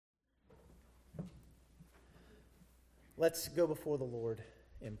Let's go before the Lord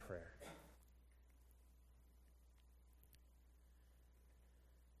in prayer.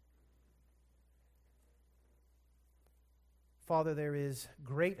 Father, there is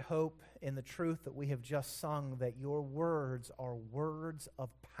great hope in the truth that we have just sung, that your words are words of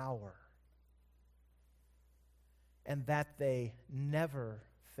power, and that they never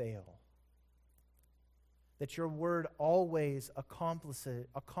fail. That your word always accomplishes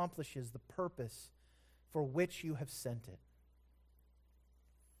the purpose for which you have sent it.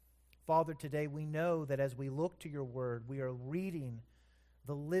 Father, today we know that as we look to your word, we are reading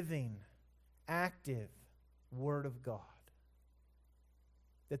the living, active Word of God.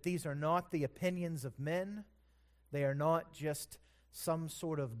 That these are not the opinions of men. They are not just some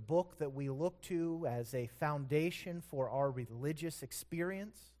sort of book that we look to as a foundation for our religious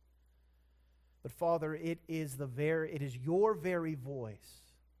experience. But Father, it is your very voice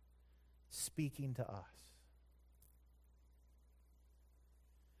speaking to us.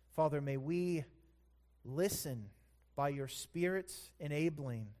 Father, may we listen by your Spirit's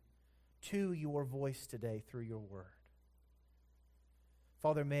enabling to your voice today through your word.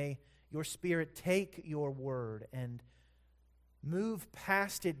 Father, may your Spirit take your word and move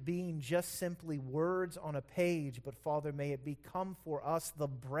past it being just simply words on a page, but Father, may it become for us the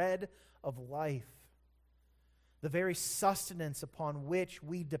bread of life, the very sustenance upon which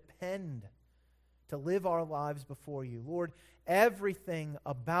we depend to live our lives before you. Lord, everything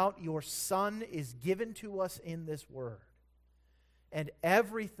about your Son is given to us in this word, and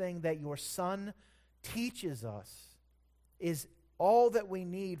everything that your Son teaches us is all that we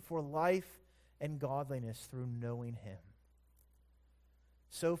need for life and godliness through knowing him.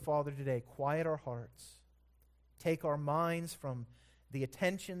 So, Father, today, quiet our hearts. Take our minds from the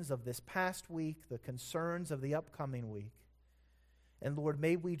attentions of this past week, the concerns of the upcoming week. And Lord,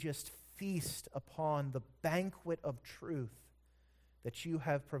 may we just feast upon the banquet of truth that you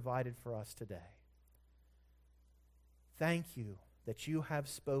have provided for us today. Thank you that you have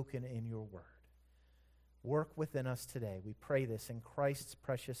spoken in your word. Work within us today. We pray this in Christ's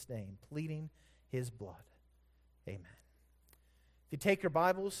precious name, pleading his blood. Amen. If you take your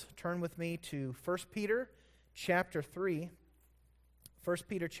Bibles, turn with me to 1 Peter chapter 3. 1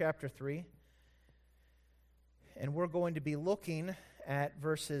 Peter chapter 3. And we're going to be looking at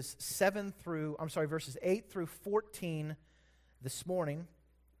verses 8 through 14 this morning.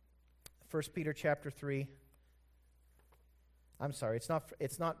 1 Peter chapter 3.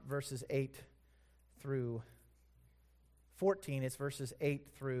 It's not verses 8 through 14, it's verses 8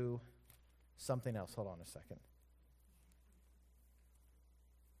 through something else. Hold on a second.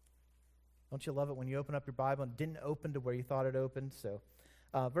 Don't you love it when you open up your Bible and it didn't open to where you thought it opened? So,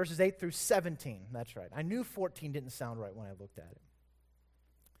 verses 8 through 17, that's right. I knew 14 didn't sound right when I looked at it.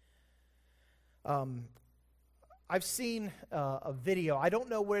 I've seen a video. I don't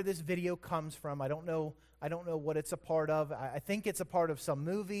know where this video comes from. I don't know what it's a part of. I think it's a part of some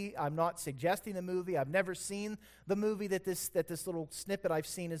movie. I'm not suggesting the movie. I've never seen the movie that this little snippet I've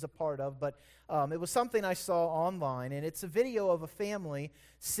seen is a part of, but it was something I saw online, and it's a video of a family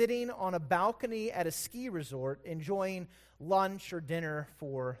sitting on a balcony at a ski resort enjoying lunch or dinner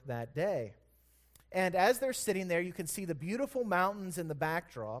for that day. And as they're sitting there, you can see the beautiful mountains in the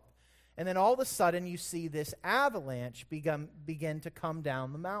backdrop, and then all of a sudden you see this avalanche begin to come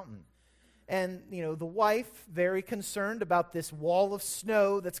down the mountain. And, the wife, very concerned about this wall of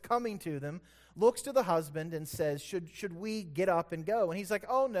snow that's coming to them, looks to the husband and says, should we get up and go? And he's like,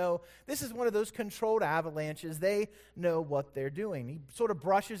 oh no, this is one of those controlled avalanches. They know what they're doing. He sort of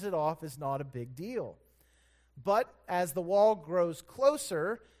brushes it off as not a big deal. But as the wall grows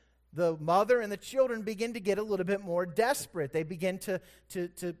closer, the mother and the children begin to get a little bit more desperate. They begin to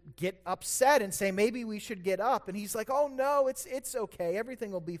get upset and say, maybe we should get up. And he's like, oh no, it's okay.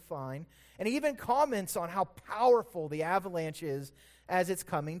 Everything will be fine. And he even comments on how powerful the avalanche is as it's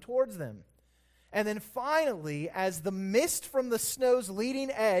coming towards them. And then finally, as the mist from the snow's leading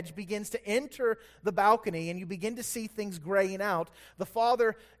edge begins to enter the balcony and you begin to see things graying out, the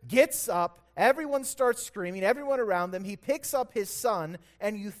father gets up, everyone starts screaming, everyone around them. He picks up his son,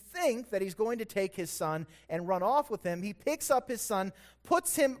 and you think that he's going to take his son and run off with him. He picks up his son,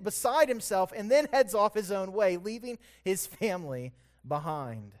 puts him beside himself, and then heads off his own way, leaving his family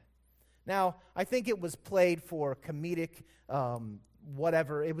behind. Now, I think it was played for comedic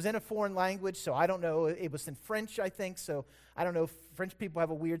whatever. It was in a foreign language, so I don't know. It was in French, I think, so I don't know if French people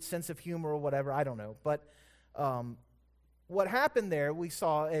have a weird sense of humor or whatever. I don't know. But what happened there, we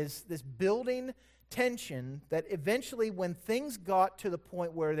saw, is this building tension that eventually, when things got to the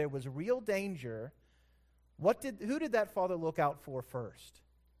point where there was real danger, who did that father look out for first?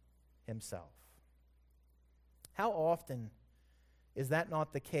 Himself. How often is that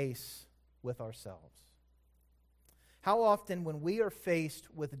not the case with ourselves? How often when we are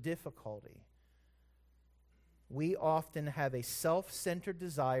faced with difficulty, we often have a self-centered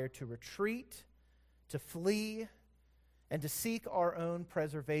desire to retreat, to flee, and to seek our own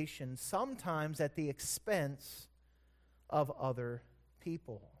preservation, sometimes at the expense of other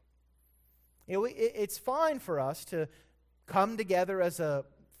people. It's fine for us to come together as a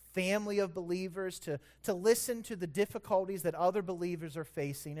family of believers, to listen to the difficulties that other believers are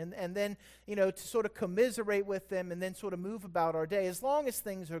facing, and then, to sort of commiserate with them and then sort of move about our day, as long as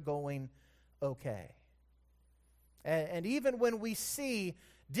things are going okay. And even when we see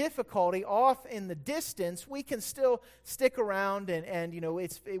difficulty off in the distance, we can still stick around and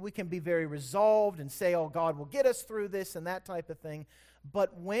we can be very resolved and say, oh, God will get us through this and that type of thing.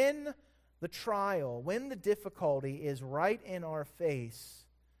 But when the trial, when the difficulty is right in our face,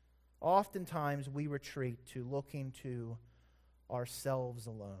 oftentimes we retreat to looking to ourselves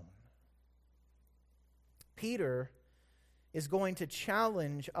alone. Peter is going to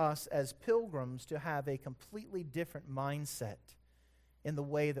challenge us as pilgrims to have a completely different mindset in the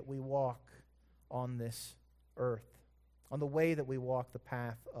way that we walk on this earth, on the way that we walk the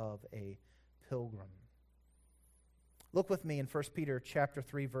path of a pilgrim. Look with me in 1 Peter chapter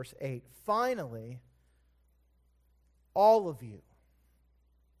 3, verse 8. Finally, all of you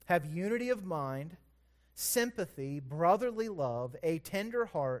have unity of mind, sympathy, brotherly love, a tender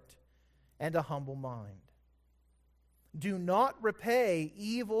heart, and a humble mind. Do not repay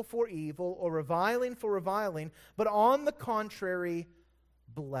evil for evil or reviling for reviling, but on the contrary,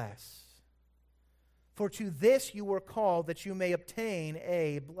 bless. For to this you were called, that you may obtain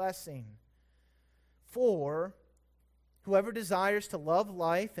a blessing. For whoever desires to love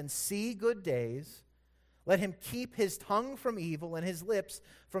life and see good days, let him keep his tongue from evil and his lips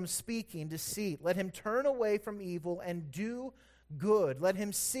from speaking deceit. Let him turn away from evil and do good. Let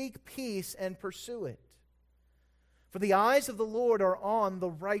him seek peace and pursue it. For the eyes of the Lord are on the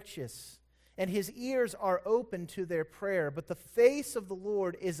righteous, and his ears are open to their prayer. But the face of the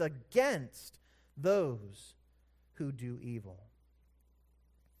Lord is against those who do evil.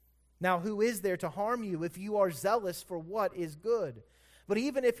 Now, who is there to harm you if you are zealous for what is good? But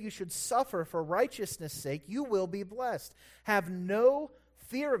even if you should suffer for righteousness' sake, you will be blessed. Have no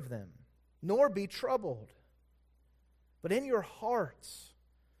fear of them, nor be troubled. But in your hearts,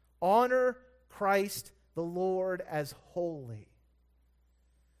 honor Christ the Lord as holy,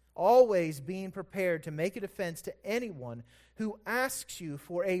 always being prepared to make a defense to anyone who asks you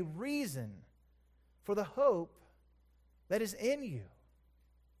for a reason for the hope that is in you.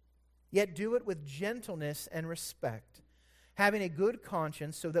 Yet do it with gentleness and respect, having a good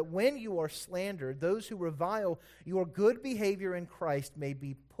conscience, so that when you are slandered, those who revile your good behavior in Christ may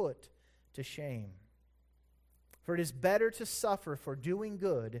be put to shame. For it is better to suffer for doing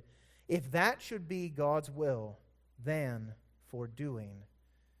good, if that should be God's will, than for doing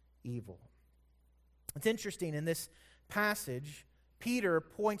evil. It's interesting, in this passage, Peter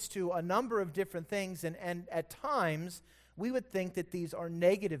points to a number of different things, and at times we would think that these are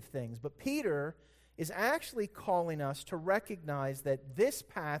negative things. But Peter is actually calling us to recognize that this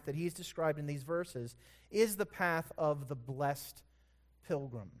path that he's described in these verses is the path of the blessed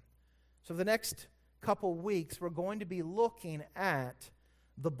pilgrim. So the next couple weeks, we're going to be looking at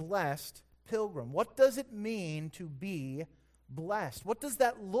the blessed pilgrim. What does it mean to be blessed? What does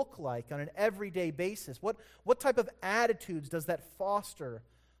that look like on an everyday basis? What type of attitudes does that foster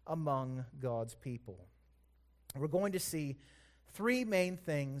among God's people? We're going to see three main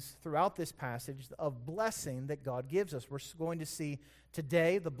things throughout this passage of blessing that God gives us. We're going to see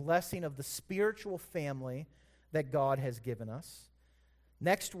today the blessing of the spiritual family that God has given us.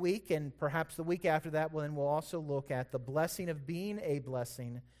 Next week, and perhaps the week after that, we'll also look at the blessing of being a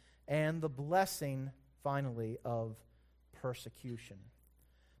blessing and the blessing, finally, of persecution.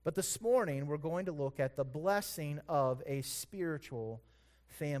 But this morning, we're going to look at the blessing of a spiritual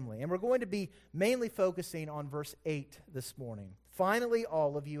family. And we're going to be mainly focusing on verse 8 this morning. Finally,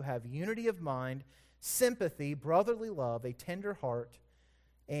 all of you have unity of mind, sympathy, brotherly love, a tender heart,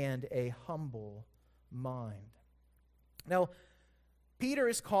 and a humble mind. Now, Peter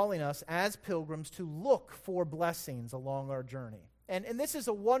is calling us as pilgrims to look for blessings along our journey. And this is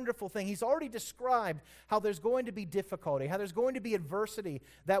a wonderful thing. He's already described how there's going to be difficulty, how there's going to be adversity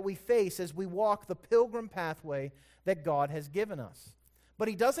that we face as we walk the pilgrim pathway that God has given us. But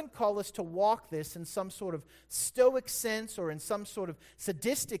he doesn't call us to walk this in some sort of stoic sense or in some sort of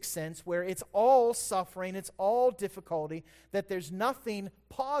sadistic sense where it's all suffering, it's all difficulty, that there's nothing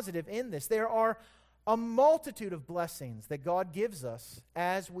positive in this. There are a multitude of blessings that God gives us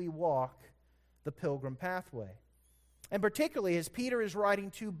as we walk the pilgrim pathway. And particularly as Peter is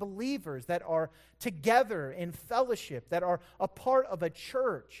writing to believers that are together in fellowship, that are a part of a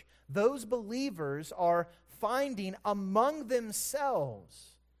church, those believers are finding among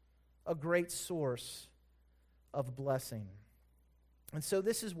themselves a great source of blessing. And so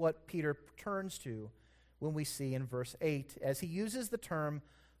this is what Peter turns to when we see in verse 8, as he uses the term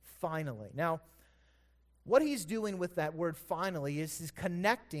finally. Now, what he's doing with that word finally is he's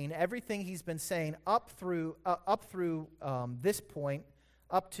connecting everything he's been saying up through this point,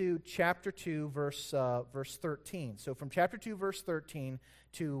 up to chapter 2, verse 13. So from chapter 2, verse 13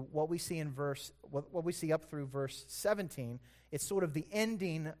 to what we see what we see up through verse 17, it's sort of the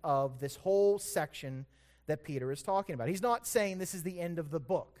ending of this whole section that Peter is talking about. He's not saying this is the end of the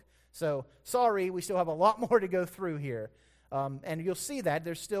book. So sorry, we still have a lot more to go through here. And you'll see that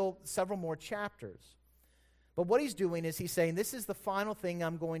there's still several more chapters. But what he's doing is he's saying, this is the final thing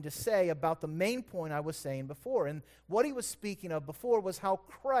I'm going to say about the main point I was saying before. And what he was speaking of before was how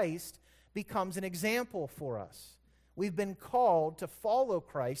Christ becomes an example for us. We've been called to follow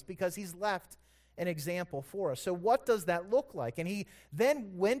Christ because he's left an example for us. So what does that look like? And he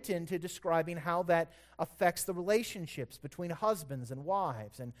then went into describing how that affects the relationships between husbands and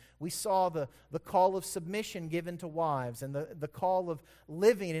wives. And we saw the call of submission given to wives and the call of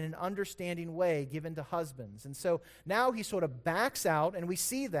living in an understanding way given to husbands. And so now he sort of backs out, and we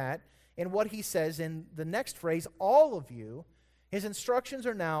see that in what he says in the next phrase, all of you. His instructions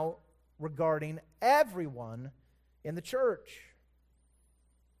are now regarding everyone in the church.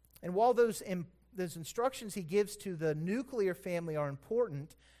 And while those instructions he gives to the nuclear family are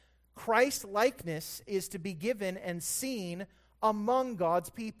important, Christ-likeness is to be given and seen among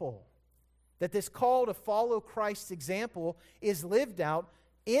God's people. That this call to follow Christ's example is lived out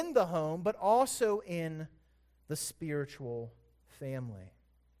in the home, but also in the spiritual family.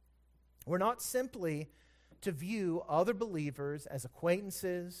 We're not simply to view other believers as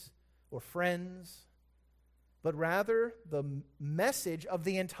acquaintances or friends, but rather the message of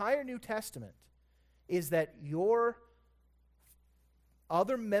the entire New Testament is that your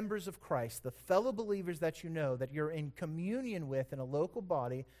other members of Christ, the fellow believers that you know, that you're in communion with in a local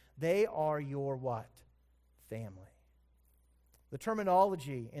body, they are your what? Family. The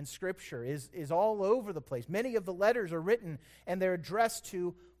terminology in Scripture is all over the place. Many of the letters are written and they're addressed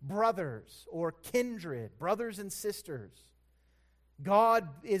to brothers or kindred, brothers and sisters. God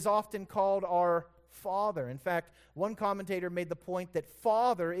is often called our Father. In fact, one commentator made the point that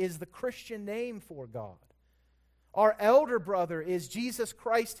Father is the Christian name for God. Our elder brother is Jesus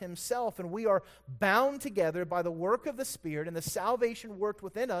Christ himself, and we are bound together by the work of the Spirit and the salvation worked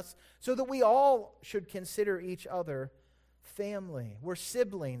within us so that we all should consider each other family. We're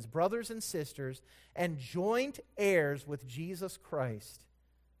siblings, brothers and sisters, and joint heirs with Jesus Christ.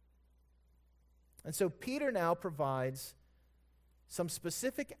 And so Peter now provides some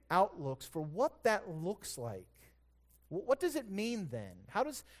specific outlooks for what that looks like. What does it mean then? How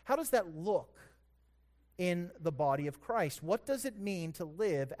does that look in the body of Christ? What does it mean to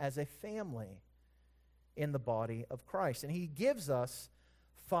live as a family in the body of Christ? And he gives us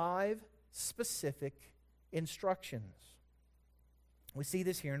 5 specific instructions. We see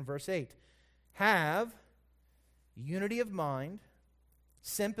this here in verse 8. Have unity of mind,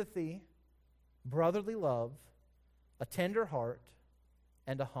 sympathy, brotherly love, a tender heart,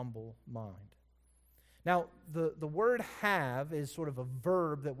 and a humble mind. Now, the word have is sort of a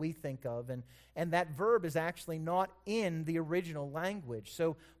verb that we think of, and that verb is actually not in the original language.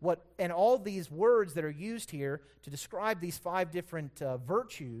 So and all these words that are used here to describe these 5 different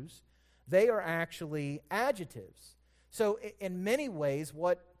virtues, they are actually adjectives. So in many ways,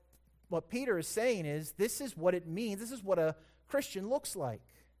 what Peter is saying is, this is what it means, this is what a Christian looks like.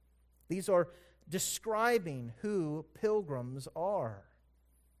 These are describing who pilgrims are.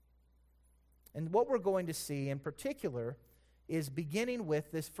 And what we're going to see in particular is, beginning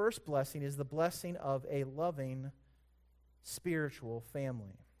with this first blessing, is the blessing of a loving spiritual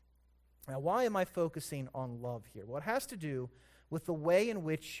family. Now, why am I focusing on love here? Well, it has to do with the way in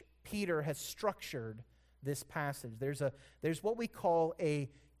which Peter has structured this passage. There's what we call a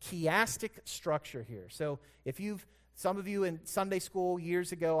chiastic structure here. So some of you in Sunday school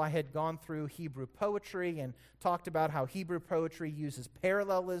years ago, I had gone through Hebrew poetry and talked about how Hebrew poetry uses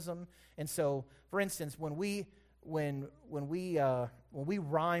parallelism. And so, for instance, when we rhyme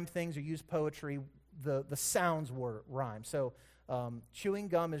things or use poetry, the sounds were rhyme. So chewing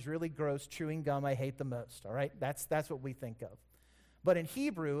gum is really gross. Chewing gum I hate the most. All right, that's what we think of. But in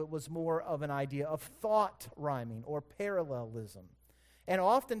Hebrew, it was more of an idea of thought rhyming or parallelism. And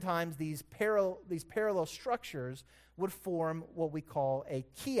oftentimes these parallel structures would form what we call a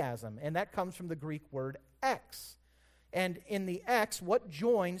chiasm, and that comes from the Greek word X. And in the X, what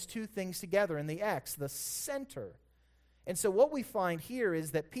joins two things together in the X? The center. And so what we find here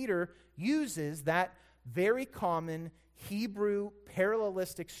is that Peter uses that very common Hebrew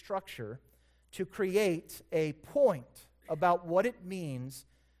parallelistic structure to create a point about what it means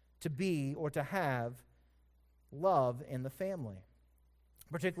to be or to have love in the family,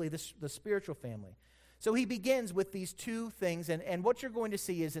 particularly the spiritual family. So he begins with these two things, and what you're going to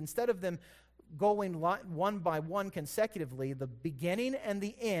see is instead of them going one by one consecutively, the beginning and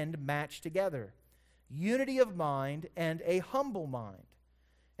the end match together. Unity of mind and a humble mind.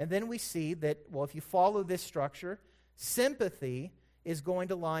 And then we see that, well, if you follow this structure, sympathy is going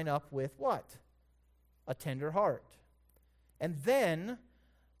to line up with what? A tender heart. And then,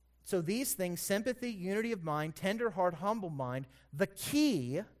 so these things, sympathy, unity of mind, tender heart, humble mind, the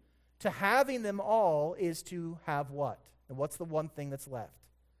key to having them all is to have what? And what's the one thing that's left?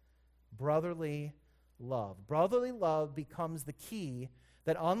 Brotherly love. Brotherly love becomes the key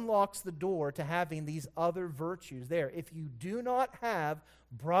that unlocks the door to having these other virtues there. If you do not have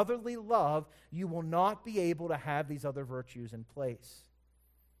brotherly love, you will not be able to have these other virtues in place.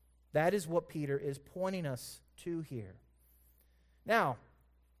 That is what Peter is pointing us to here. Now,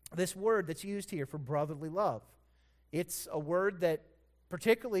 this word that's used here for brotherly love, it's a word that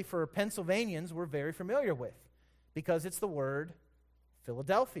particularly for Pennsylvanians we're very familiar with because it's the word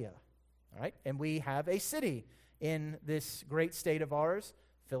Philadelphia. All right? And we have a city in this great state of ours,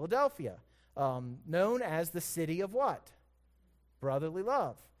 Philadelphia, known as the city of what? Brotherly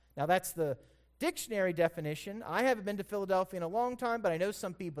love. Now that's the dictionary definition. I haven't been to Philadelphia in a long time, but I know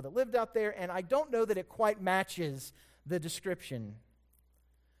some people that lived out there, and I don't know that it quite matches the description.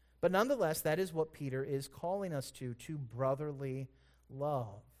 But nonetheless, that is what Peter is calling us to brotherly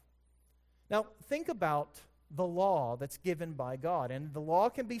love. Now, think about the law that's given by God, and the law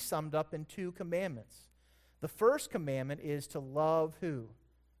can be summed up in two commandments. The first commandment is to love who?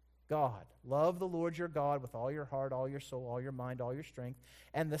 God. Love the Lord your God with all your heart, all your soul, all your mind, all your strength.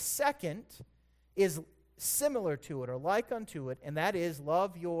 And the second is similar to it or like unto it, and that is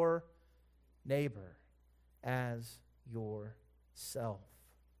love your neighbor as yourself.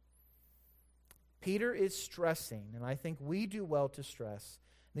 Peter is stressing, and I think we do well to stress,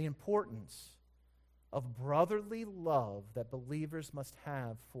 the importance of brotherly love that believers must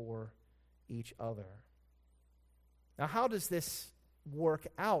have for each other. Now, how does this work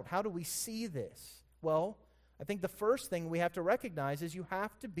out? How do we see this? Well, I think the first thing we have to recognize is you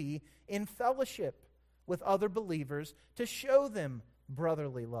have to be in fellowship with other believers to show them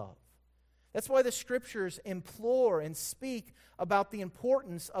brotherly love. That's why the Scriptures implore and speak about the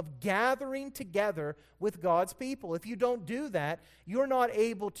importance of gathering together with God's people. If you don't do that, you're not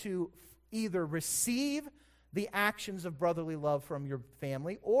able to either receive the actions of brotherly love from your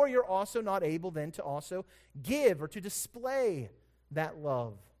family, or you're also not able then to also give or to display that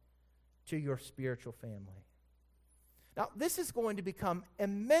love to your spiritual family. Now, this is going to become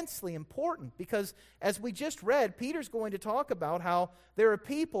immensely important because, as we just read, Peter's going to talk about how there are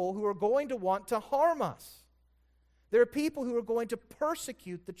people who are going to want to harm us. There are people who are going to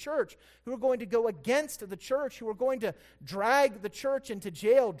persecute the church, who are going to go against the church, who are going to drag the church into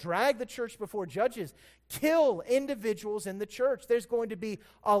jail, drag the church before judges, kill individuals in the church. There's going to be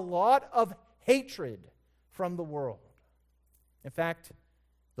a lot of hatred from the world. In fact,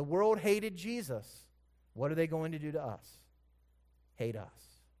 the world hated Jesus. What are they going to do to us? Hate us.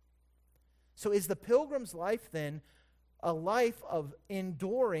 So is the pilgrim's life then a life of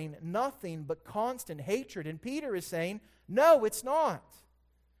enduring nothing but constant hatred? And Peter is saying, no, it's not.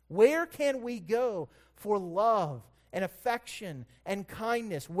 Where can we go for love and affection and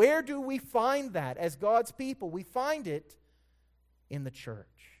kindness? Where do we find that as God's people? We find it in the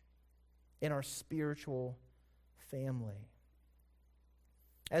church, in our spiritual family.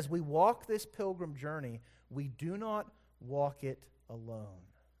 As we walk this pilgrim journey, we do not walk it alone.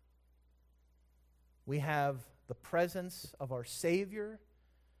 We have the presence of our Savior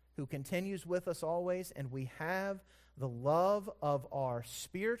who continues with us always, and we have the love of our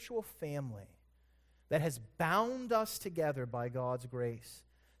spiritual family that has bound us together by God's grace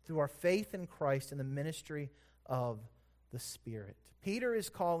through our faith in Christ and the ministry of the Spirit. Peter is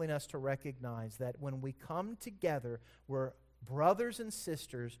calling us to recognize that when we come together, we're brothers and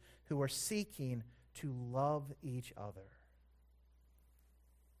sisters who are seeking to love each other.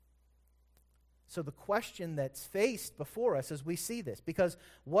 So the question that's faced before us as we see this, because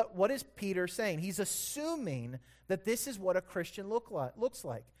what is Peter saying? He's assuming that this is what a Christian looks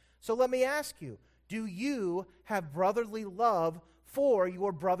like. So let me ask you, do you have brotherly love for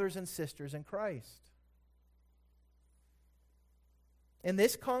your brothers and sisters in Christ? In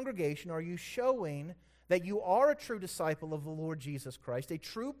this congregation, are you showing that you are a true disciple of the Lord Jesus Christ, a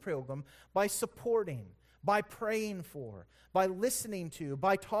true pilgrim, by supporting, by praying for, by listening to,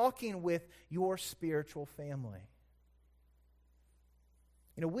 by talking with your spiritual family?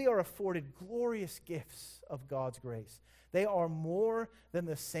 You know, we are afforded glorious gifts of God's grace. They are more than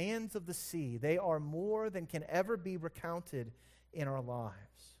the sands of the sea. They are more than can ever be recounted in our lives.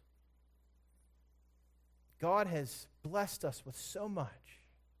 God has blessed us with so much.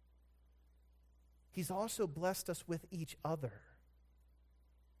 He's also blessed us with each other.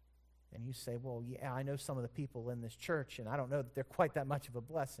 And you say, well, yeah, I know some of the people in this church, and I don't know that they're quite that much of a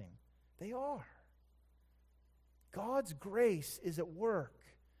blessing. They are. God's grace is at work,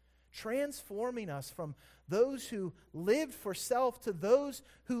 transforming us from those who lived for self to those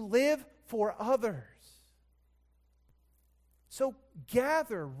who live for others. So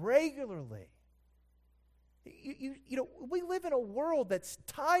gather regularly. You know, we live in a world that's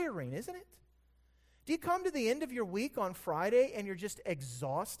tiring, isn't it? Do you come to the end of your week on Friday and you're just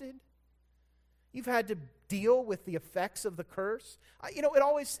exhausted? You've had to deal with the effects of the curse. I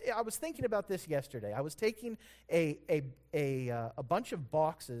was thinking about this yesterday. I was taking a bunch of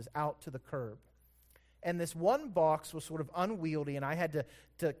boxes out to the curb. And this one box was sort of unwieldy, and I had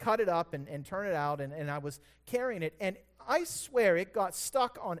to cut it up and turn it out, and I was carrying it. And I swear it got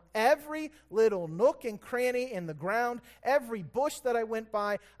stuck on every little nook and cranny in the ground, every bush that I went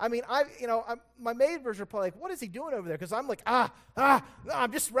by. I mean, my neighbors are probably like, what is he doing over there? Because I'm like,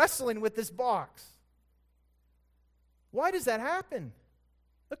 I'm just wrestling with this box. Why does that happen?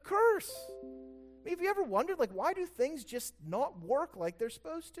 The curse. I mean, have you ever wondered, why do things just not work like they're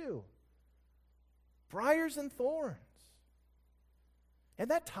supposed to? Briars and thorns. And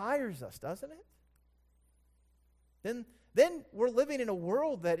that tires us, doesn't it? Then we're living in a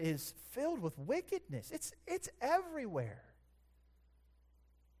world that is filled with wickedness. It's everywhere.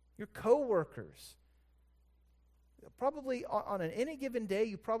 Your coworkers. Probably on any given day,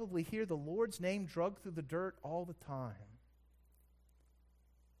 you probably hear the Lord's name dragged through the dirt all the time.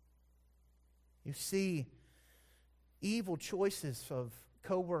 You see evil choices of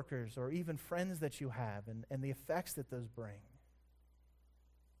coworkers or even friends that you have and the effects that those bring.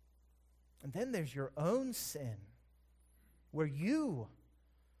 And then there's your own sin, where you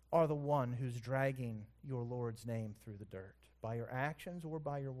are the one who's dragging your Lord's name through the dirt by your actions or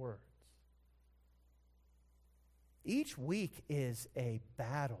by your words. Each week is a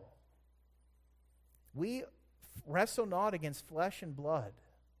battle. We wrestle not against flesh and blood.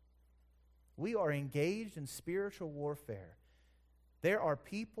 We are engaged in spiritual warfare. There are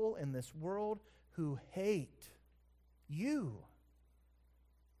people in this world who hate you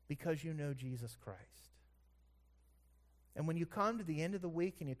because you know Jesus Christ. And when you come to the end of the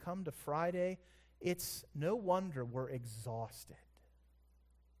week and you come to Friday, it's no wonder we're exhausted.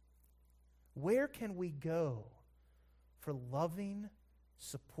 Where can we go for loving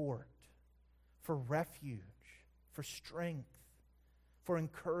support, for refuge, for strength, for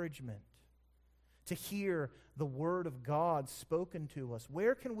encouragement, to hear the word of God spoken to us?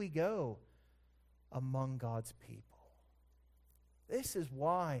 Where can we go among God's people? This is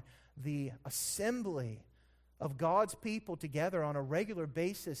why the assembly of God's people together on a regular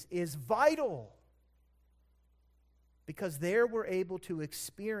basis is vital. Because there we're able to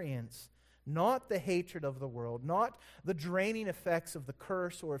experience not the hatred of the world, not the draining effects of the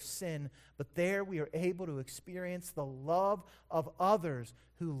curse or of sin, but there we are able to experience the love of others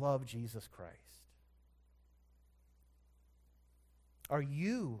who love Jesus Christ. Are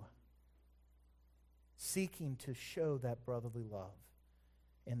you seeking to show that brotherly love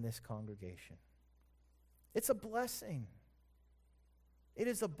in this congregation? It's a blessing. It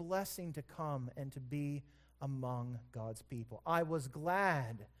is a blessing to come and to be among God's people. I was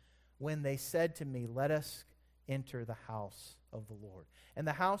glad when they said to me, let us enter the house of the Lord. And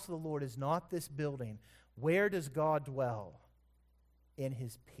the house of the Lord is not this building. Where does God dwell? In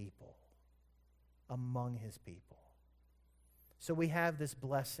his people, among his people. So we have this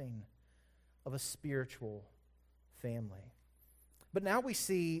blessing of a spiritual family. But now we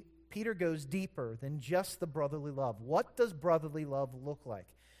see Peter goes deeper than just the brotherly love. What does brotherly love look like?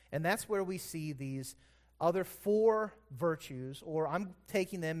 And that's where we see these other four virtues, or I'm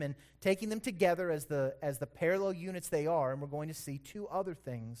taking them together as the parallel units they are, and we're going to see two other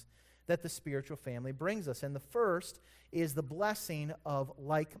things that the spiritual family brings us. And the first is the blessing of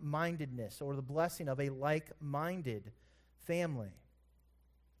like-mindedness, or the blessing of a like-minded family.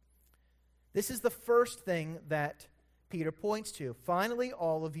 This is the first thing that Peter points to. Finally,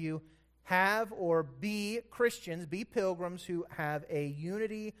 all of you, have or be Christians, be pilgrims who have a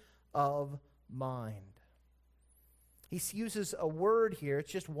unity of mind. He uses a word here,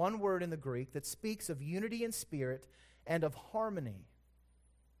 it's just one word in the Greek, that speaks of unity in spirit and of harmony.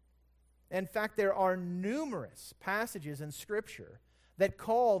 In fact, there are numerous passages in Scripture that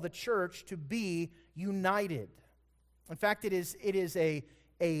call the church to be united. In fact, it is a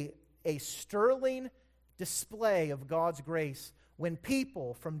sterling display of God's grace when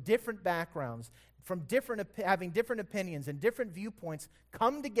people from different backgrounds, having different opinions and different viewpoints,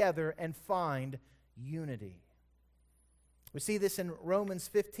 come together and find unity. We see this in Romans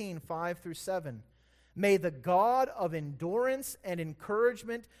 15, 5 through 7. May the God of endurance and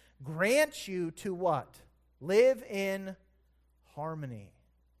encouragement grant you to what? Live in harmony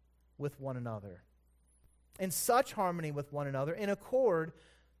with one another. In such harmony with one another, in accord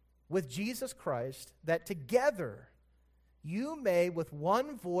with Jesus Christ, that together you may with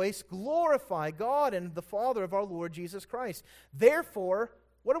one voice glorify God and the Father of our Lord Jesus Christ. Therefore,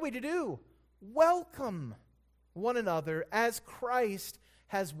 what are we to do? Welcome one another as Christ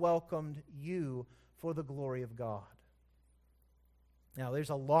has welcomed you for the glory of God. Now, there's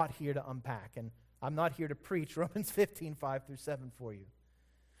a lot here to unpack, and I'm not here to preach Romans 15, 5 through 7 for you.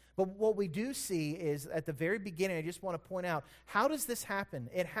 But what we do see is, at the very beginning, I just want to point out, how does this happen?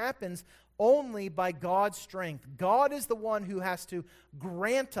 It happens only by God's strength. God is the one who has to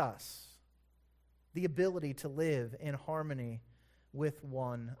grant us the ability to live in harmony with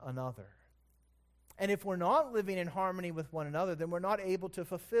one another. And if we're not living in harmony with one another, then we're not able to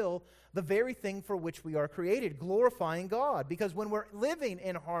fulfill the very thing for which we are created, glorifying God. Because when we're living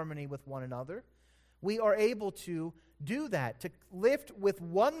in harmony with one another, we are able to do that, to lift with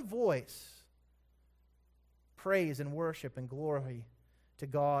one voice praise and worship and glory to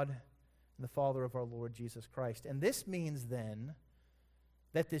God and the Father of our Lord Jesus Christ. And this means then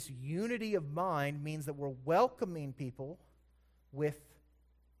that this unity of mind means that we're welcoming people with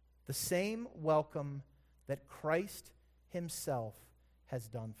the same welcome that Christ himself has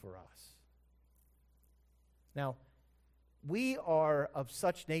done for us. Now, we are of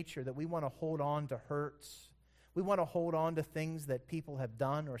such nature that we want to hold on to hurts. We want to hold on to things that people have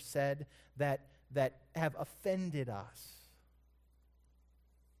done or said that have offended us.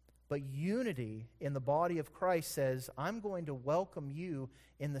 But unity in the body of Christ says, I'm going to welcome you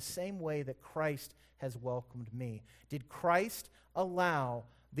in the same way that Christ has welcomed me. Did Christ allow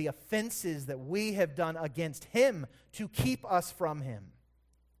the offenses that we have done against him to keep us from him?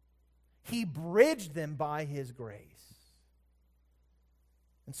 He bridged them by his grace.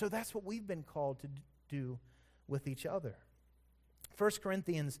 And so that's what we've been called to do with each other. 1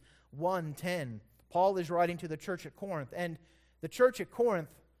 Corinthians 1:10, Paul is writing to the church at Corinth, and the church at Corinth,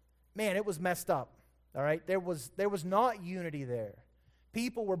 man, it was messed up. All right, there was not unity there.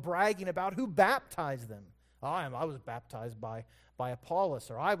 People were bragging about who baptized them. I was baptized by Apollos,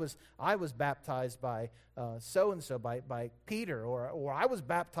 or I was baptized by so and so, by Peter, or I was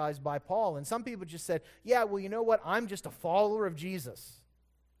baptized by Paul. And some people just said, yeah, well, you know what? I'm just a follower of Jesus.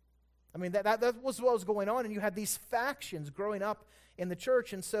 I mean, that was what was going on, and you had these factions growing up in the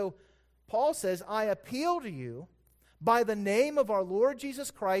church. And so Paul says, I appeal to you by the name of our Lord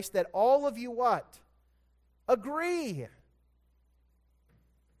Jesus Christ that all of you what? Agree.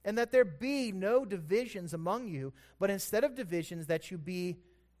 And that there be no divisions among you, but instead of divisions, that you be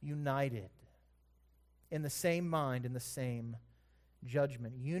united in the same mind, in the same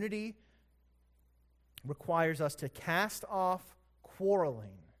judgment. Unity requires us to cast off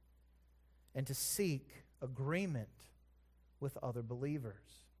quarreling and to seek agreement with other believers.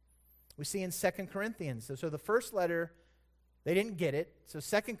 We see in 2 Corinthians, so the first letter, they didn't get it. So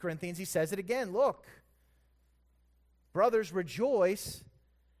 2 Corinthians, he says it again. Look, brothers, rejoice.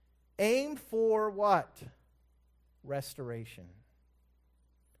 Aim for what? Restoration.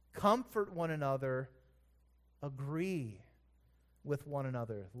 Comfort one another. Agree with one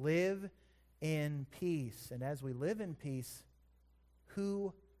another. Live in peace. And as we live in peace,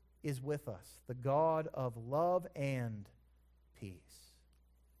 who is with us? The God of love and peace.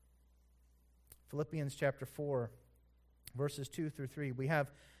 Philippians chapter 4, verses 2 through 3. We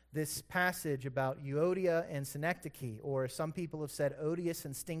have this passage about Euodia and Synecdoche, or some people have said Odious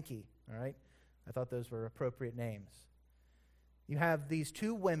and Stinky. All right? I thought those were appropriate names. You have these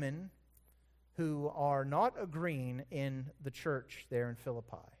two women who are not agreeing in the church there in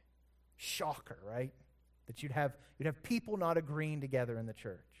Philippi. Shocker, right? That you'd have people not agreeing together in the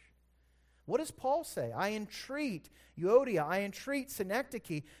church. What does Paul say? I entreat Euodia, I entreat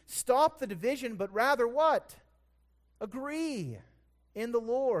Synecdoche, stop the division, but rather what? Agree in the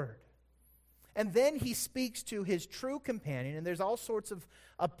Lord. And then he speaks to his true companion, and there's all sorts of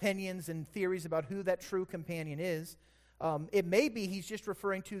opinions and theories about who that true companion is. It may be he's just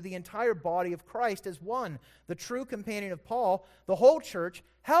referring to the entire body of Christ as one, the true companion of Paul, the whole church.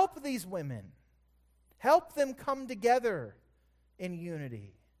 Help these women. Help them come together in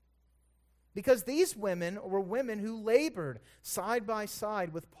unity. Because these women were women who labored side by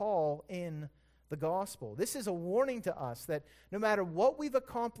side with Paul in the gospel. This is a warning to us that no matter what we've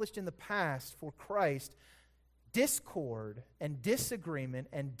accomplished in the past for Christ, discord and disagreement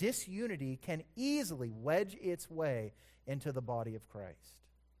and disunity can easily wedge its way into the body of Christ.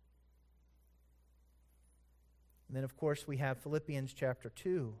 And then, of course, we have Philippians chapter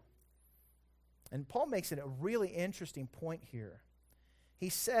 2. And Paul makes it a really interesting point here. He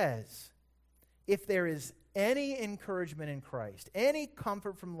says, if there is any encouragement in Christ, any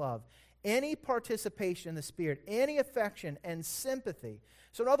comfort from love, any participation in the Spirit, any affection and sympathy.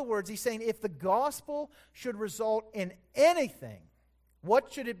 So in other words, he's saying if the gospel should result in anything,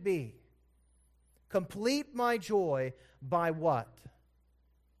 what should it be? Complete my joy by what?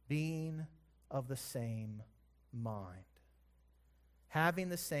 Being of the same mind. Having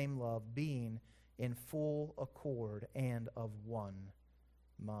the same love, being in full accord and of one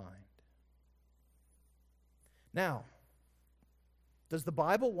mind. Now, does the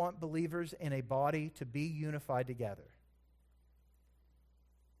Bible want believers in a body to be unified together?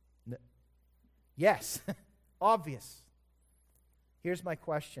 No. Yes, obvious. Here's my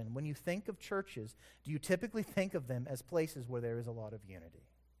question. When you think of churches, do you typically think of them as places where there is a lot of unity?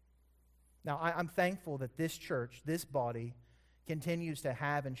 Now, I'm thankful that this church, this body, continues to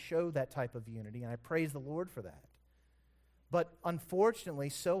have and show that type of unity, and I praise the Lord for that. But unfortunately,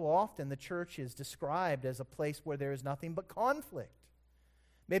 so often the church is described as a place where there is nothing but conflict.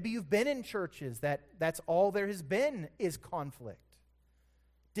 Maybe you've been in churches that's all there has been is conflict,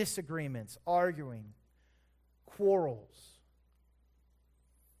 disagreements, arguing, quarrels.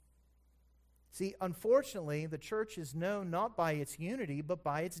 See, unfortunately, the church is known not by its unity, but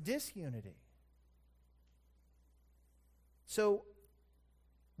by its disunity. So,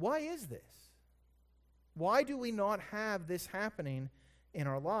 why is this? Why do we not have this happening in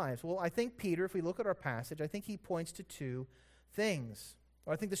our lives? Well, I think Peter, if we look at our passage, I think he points to two things.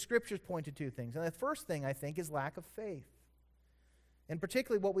 Or I think the Scriptures point to two things. And the first thing, I think, is lack of faith. And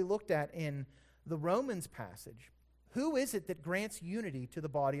particularly what we looked at in the Romans passage. Who is it that grants unity to the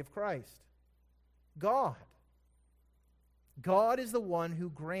body of Christ? God. God is the one who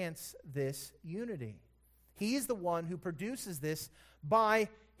grants this unity. He is the one who produces this by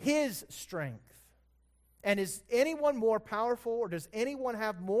His strength. And is anyone more powerful, or does anyone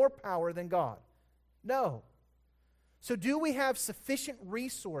have more power than God? No. So do we have sufficient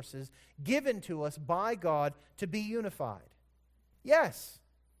resources given to us by God to be unified? Yes.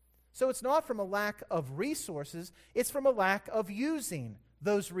 So it's not from a lack of resources, it's from a lack of using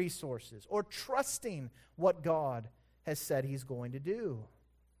those resources or trusting what God has said He's going to do.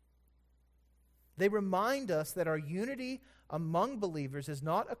 They remind us that our unity among believers is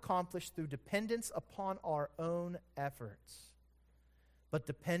not accomplished through dependence upon our own efforts, but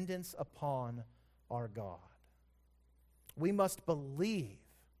dependence upon our God. We must believe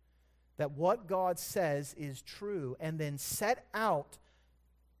that what God says is true and then set out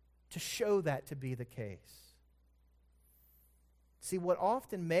to show that to be the case. See, what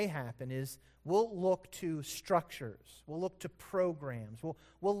often may happen is we'll look to structures, we'll look to programs,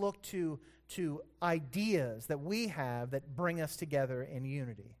 we'll look to ideas that we have that bring us together in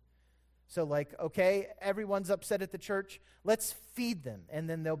unity. So like, okay, everyone's upset at the church, let's feed them. And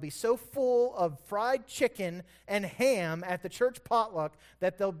then they'll be so full of fried chicken and ham at the church potluck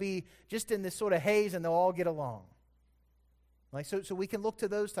that they'll be just in this sort of haze and they'll all get along. Like so we can look to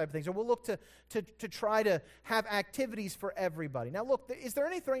those type of things. Or we'll look to try to have activities for everybody. Now look, is there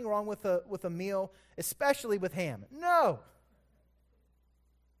anything wrong with a meal, especially with ham? No.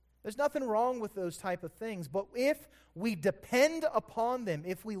 There's nothing wrong with those type of things. But if we depend upon them,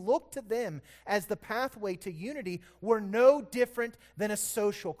 if we look to them as the pathway to unity, we're no different than a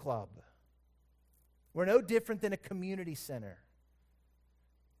social club. We're no different than a community center.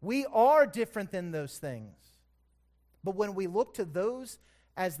 We are different than those things. But when we look to those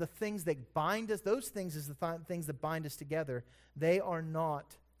as the things that bind us, those things as the things that bind us together, they are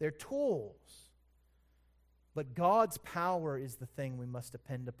not, they're tools. But God's power is the thing we must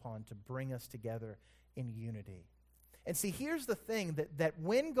depend upon to bring us together in unity. And see, here's the thing, that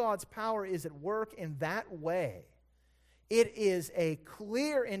when God's power is at work in that way, it is a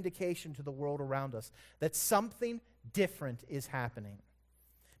clear indication to the world around us that something different is happening.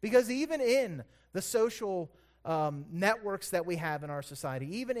 Because even in the social networks that we have in our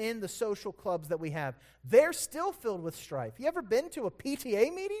society, even in the social clubs that we have, they're still filled with strife. You ever been to a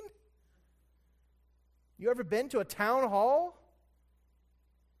PTA meeting? You ever been to a town hall?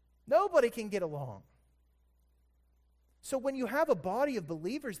 Nobody can get along. So when you have a body of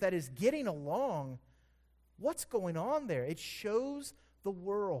believers that is getting along, what's going on there? It shows the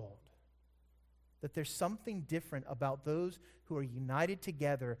world that there's something different about those who are united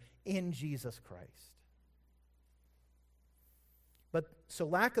together in Jesus Christ. So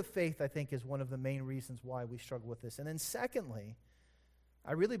lack of faith, I think, is one of the main reasons why we struggle with this. And then secondly,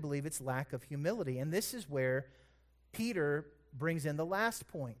 I really believe it's lack of humility. And this is where Peter brings in the last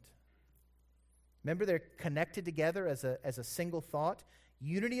point. Remember, they're connected together as a single thought.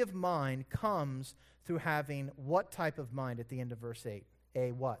 Unity of mind comes through having what type of mind at the end of verse 8?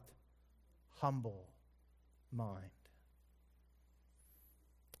 A what? Humble mind.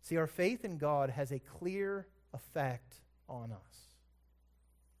 See, our faith in God has a clear effect on us.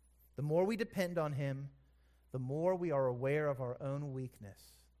 The more we depend on Him, the more we are aware of our own weakness.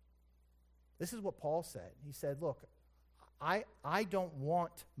 This is what Paul said. He said, look, I don't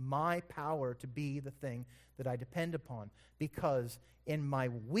want my power to be the thing that I depend upon, because in my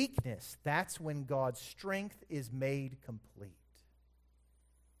weakness, that's when God's strength is made complete.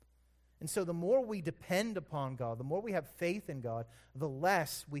 And so the more we depend upon God, the more we have faith in God, the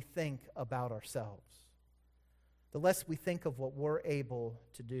less we think about ourselves. The less we think of what we're able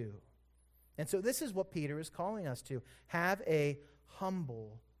to do. And so this is what Peter is calling us to. Have a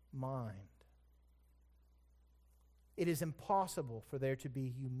humble mind. It is impossible for there to be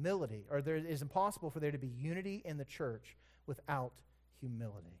humility, or it is impossible for there to be unity in the church without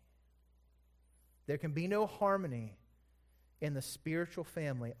humility. There can be no harmony in the spiritual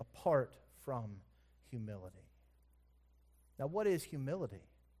family apart from humility. Now, what is humility?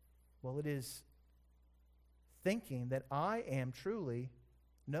 Well, it is thinking that I am truly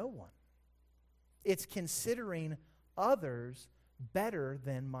no one. It's considering others better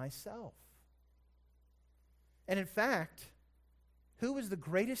than myself. And in fact, who is the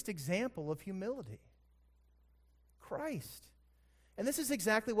greatest example of humility? Christ. And this is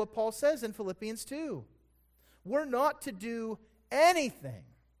exactly what Paul says in Philippians 2. We're not to do anything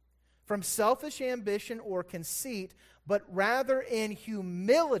from selfish ambition or conceit, but rather in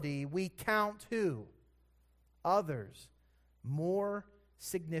humility we count who? Others more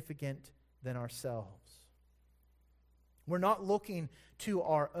significant than ourselves. We're not looking to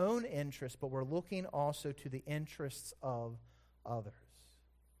our own interests, but we're looking also to the interests of others.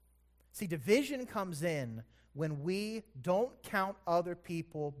 See, division comes in when we don't count other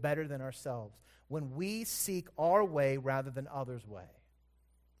people better than ourselves, when we seek our way rather than others' way.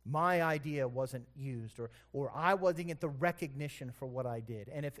 My idea wasn't used, or I wasn't getting the recognition for what I did.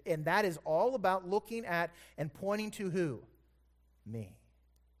 And that is all about looking at and pointing to who? Me.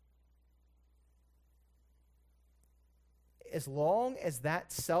 As long as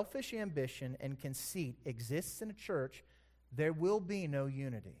that selfish ambition and conceit exists in a church, there will be no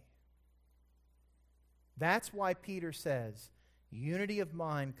unity. That's why Peter says, unity of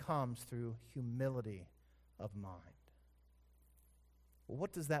mind comes through humility of mind. Well,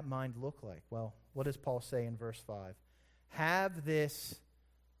 what does that mind look like? Well, what does Paul say in verse 5? Have this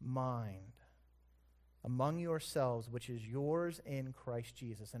mind among yourselves, which is yours in Christ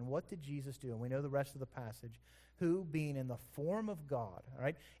Jesus. And what did Jesus do? And we know the rest of the passage. Who, being in the form of God, all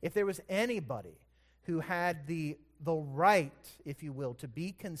right? If there was anybody who had the right, if you will, to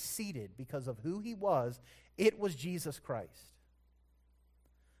be conceited because of who he was, it was Jesus Christ.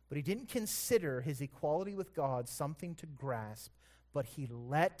 But he didn't consider his equality with God something to grasp, but he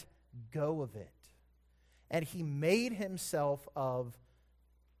let go of it. And he made himself of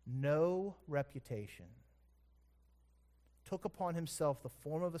no reputation. Took upon himself the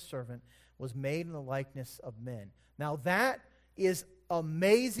form of a servant, was made in the likeness of men. Now that is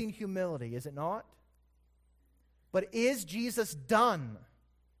amazing humility, is it not? But is Jesus done?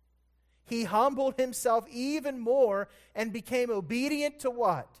 He humbled himself even more and became obedient to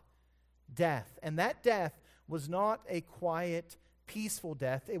what? Death. And that death was not a quiet, peaceful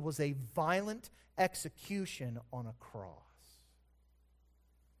death. It was a violent execution on a cross.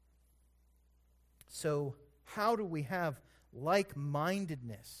 So how do we have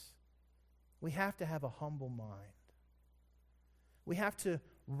like-mindedness? We have to have a humble mind. We have to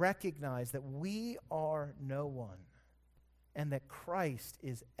recognize that we are no one and that Christ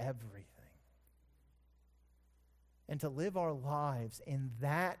is everything. And to live our lives in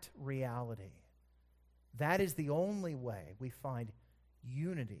that reality, that is the only way we find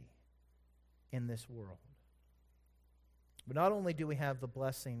unity in this world. But not only do we have the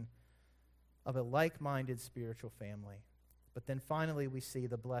blessing of a like-minded spiritual family. But then finally we see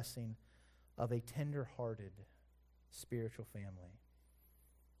the blessing of a tender-hearted spiritual family.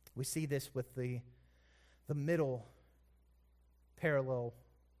 We see this with the middle parallel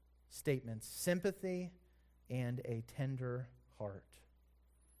statements: sympathy and a tender heart.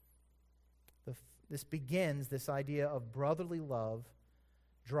 This begins this idea of brotherly love,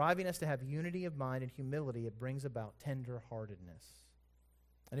 driving us to have unity of mind and humility. It brings about tender-heartedness.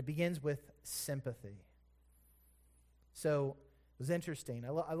 And it begins with sympathy. So it was interesting.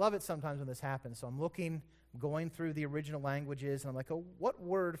 I love it sometimes when this happens. So I'm going through the original languages, and I'm like, oh, what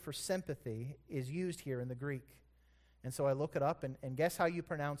word for sympathy is used here in the Greek? And so I look it up, and guess how you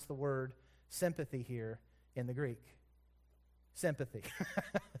pronounce the word sympathy here in the Greek? Sympathy.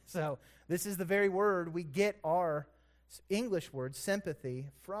 So this is the very word we get our English word sympathy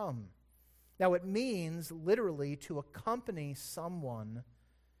from. Now it means literally to accompany someone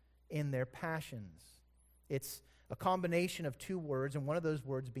in their passions. It's a combination of two words, and one of those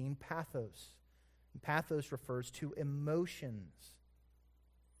words being pathos. And pathos refers to emotions.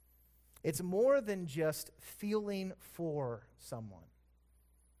 It's more than just feeling for someone.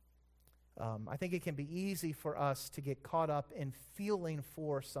 I think it can be easy for us to get caught up in feeling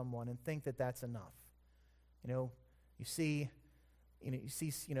for someone and think that that's enough. You see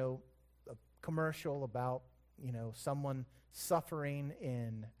a commercial about, someone suffering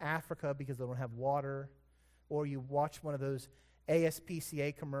in Africa because they don't have water, or you watch one of those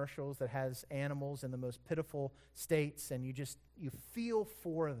ASPCA commercials that has animals in the most pitiful states, and you feel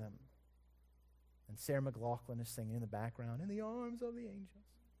for them. And Sarah McLachlan is singing in the background, "In the arms of the angels."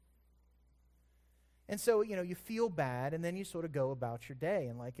 And so, you feel bad, and then you sort of go about your day,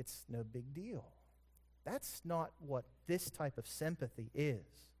 and like it's no big deal. That's not what this type of sympathy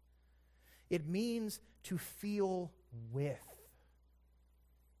is. It means to feel with.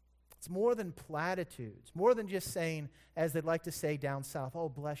 It's more than platitudes, more than just saying, as they'd like to say down south, "Oh,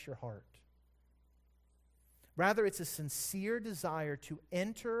 bless your heart." Rather, it's a sincere desire to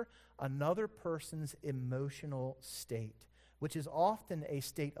enter another person's emotional state, which is often a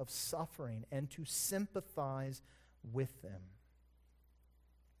state of suffering, and to sympathize with them.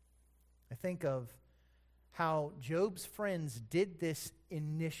 I think of how Job's friends did this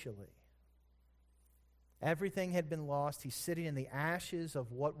initially. Everything had been lost. He's sitting in the ashes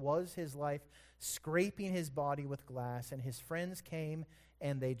of what was his life, scraping his body with glass, and his friends came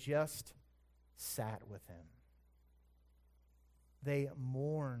and they just sat with him. They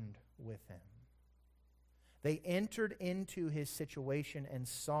mourned with him. They entered into his situation and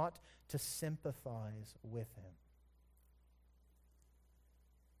sought to sympathize with him.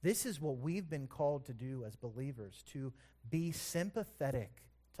 This is what we've been called to do as believers, to be sympathetic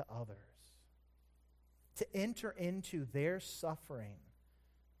to others, to enter into their suffering,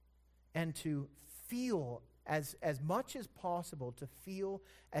 and to feel as much as possible, to feel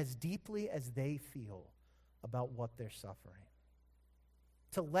as deeply as they feel about what they're suffering.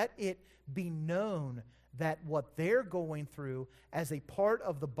 To let it be known that what they're going through as a part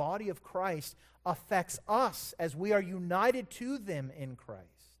of the body of Christ affects us as we are united to them in Christ.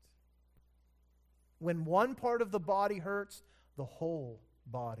 When one part of the body hurts, the whole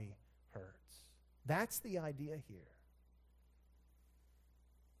body hurts. That's the idea here.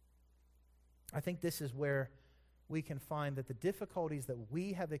 I think this is where we can find that the difficulties that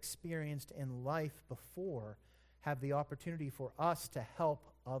we have experienced in life before have the opportunity for us to help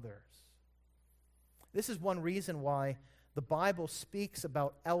others. This is one reason why the Bible speaks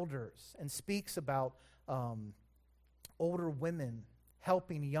about elders and speaks about older women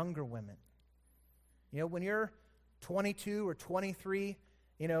helping younger women. When you're 22 or 23,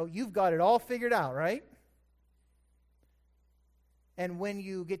 you've got it all figured out, right? And when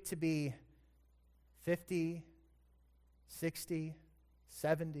you get to be 50, 60,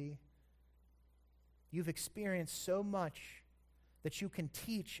 70, you've experienced so much that you can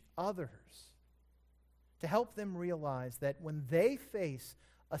teach others to help them realize that when they face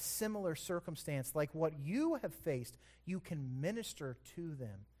a similar circumstance like what you have faced, you can minister to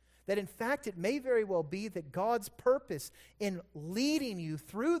them. That in fact, it may very well be that God's purpose in leading you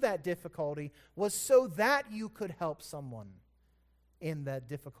through that difficulty was so that you could help someone in that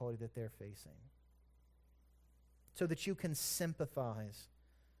difficulty that they're facing. So that you can sympathize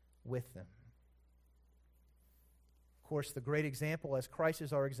with them. Of course, the great example, as Christ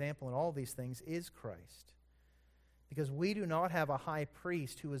is our example in all these things, is Christ. Because we do not have a high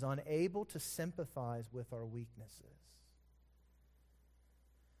priest who is unable to sympathize with our weaknesses,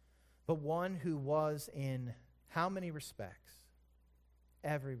 but one who was in how many respects?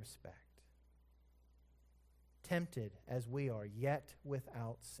 Every respect. Tempted as we are, yet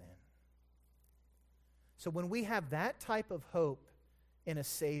without sin. So when we have that type of hope in a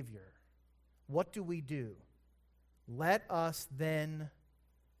Savior, what do? Let us then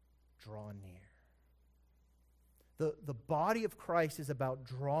draw near. The body of Christ is about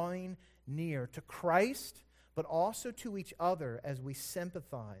drawing near to Christ, but also to each other as we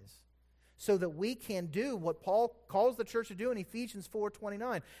sympathize, so that we can do what Paul calls the church to do in Ephesians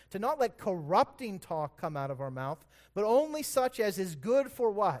 4:29, to not let corrupting talk come out of our mouth, but only such as is good for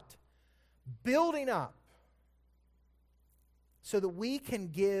what? Building up, so that we can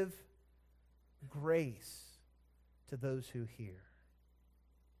give grace to those who hear.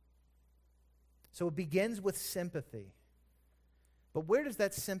 So it begins with sympathy. But where does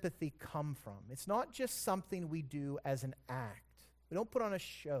that sympathy come from? It's not just something we do as an act. We don't put on a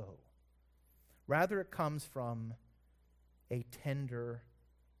show. Rather, it comes from a tender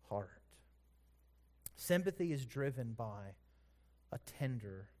heart. Sympathy is driven by a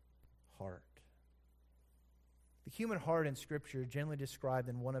tender heart. The human heart in Scripture is generally described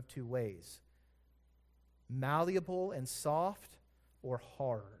in one of two ways: malleable and soft, or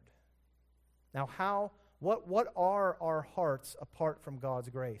hard. Now, what are our hearts apart from God's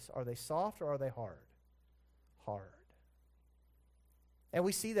grace? Are they soft or are they hard? Hard. And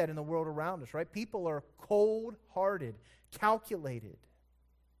we see that in the world around us, right? People are cold-hearted, calculated.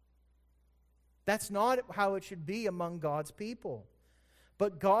 That's not how it should be among God's people.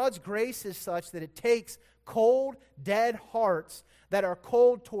 But God's grace is such that it takes cold, dead hearts that are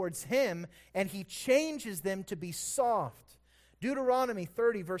cold towards Him, and He changes them to be soft. Deuteronomy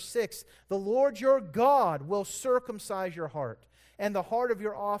 30, verse 6, "The Lord your God will circumcise your heart and the heart of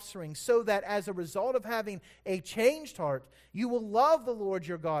your offspring, so that as a result of having a changed heart, you will love the Lord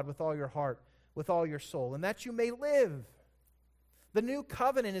your God with all your heart, with all your soul, and that you may live." The new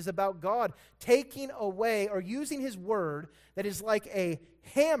covenant is about God taking away or using His word that is like a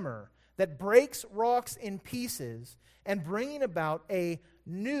hammer that breaks rocks in pieces and bringing about a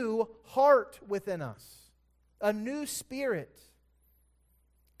new heart within us, a new spirit.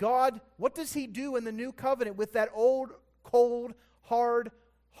 God, what does He do in the new covenant with that old, cold, hard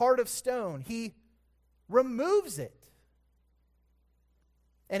heart of stone? He removes it.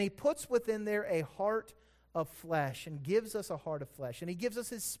 And He puts within there a heart of flesh and gives us a heart of flesh. And He gives us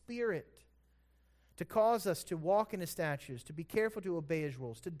His Spirit to cause us to walk in His statutes, to be careful to obey His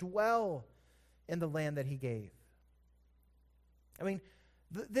rules, to dwell in the land that He gave. I mean,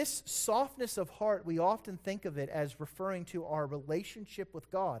 this softness of heart, we often think of it as referring to our relationship with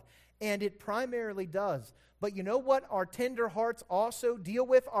God. And it primarily does. But you know what our tender hearts also deal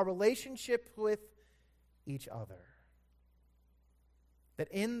with? Our relationship with each other. That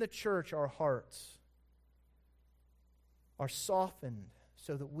in the church, our hearts are softened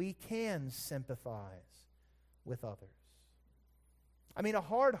so that we can sympathize with others. I mean, a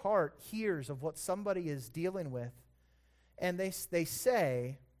hard heart hears of what somebody is dealing with, and they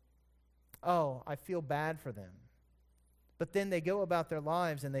say, "Oh, I feel bad for them." But then they go about their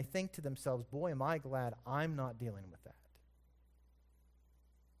lives and they think to themselves, "Boy, am I glad I'm not dealing with that."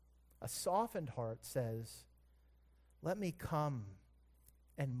 A softened heart says, "Let me come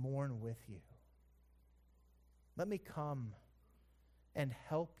and mourn with you. Let me come and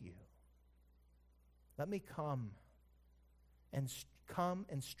help you. Let me come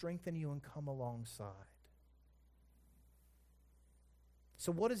and strengthen you and come alongside."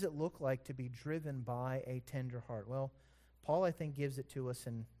 So what does it look like to be driven by a tender heart? Well, Paul, I think, gives it to us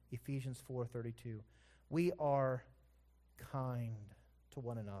in Ephesians 4:32. We are kind to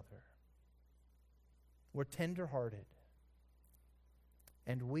one another. We're tender-hearted.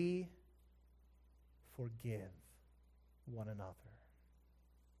 And we forgive one another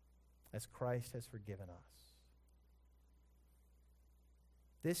as Christ has forgiven us.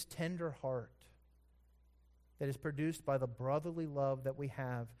 This tender heart that is produced by the brotherly love that we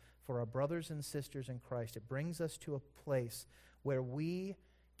have for our brothers and sisters in Christ, it brings us to a place where we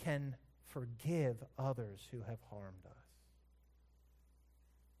can forgive others who have harmed us.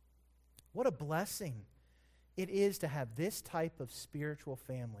 What a blessing it is to have this type of spiritual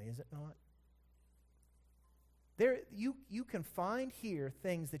family, is it not? You can find here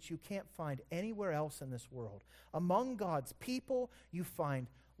things that you can't find anywhere else in this world. Among God's people, you find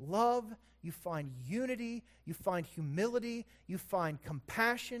love, you find unity, you find humility, you find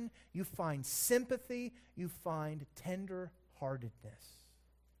compassion, you find sympathy, you find tender-heartedness.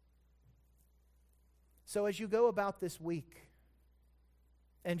 So as you go about this week,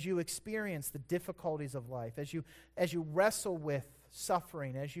 and you experience the difficulties of life, as you wrestle with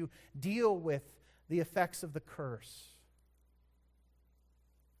suffering, as you deal with the effects of the curse,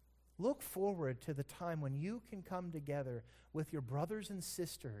 look forward to the time when you can come together with your brothers and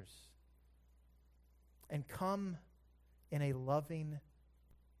sisters and come in a loving,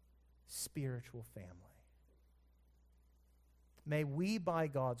 spiritual family. May we, by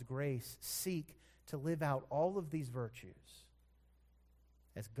God's grace, seek to live out all of these virtues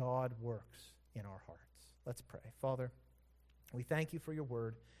as God works in our hearts. Let's pray. Father, we thank you for your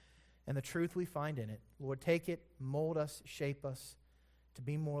word and the truth we find in it. Lord, take it, mold us, shape us to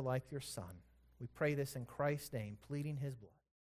be more like your Son. We pray this in Christ's name, pleading his blood.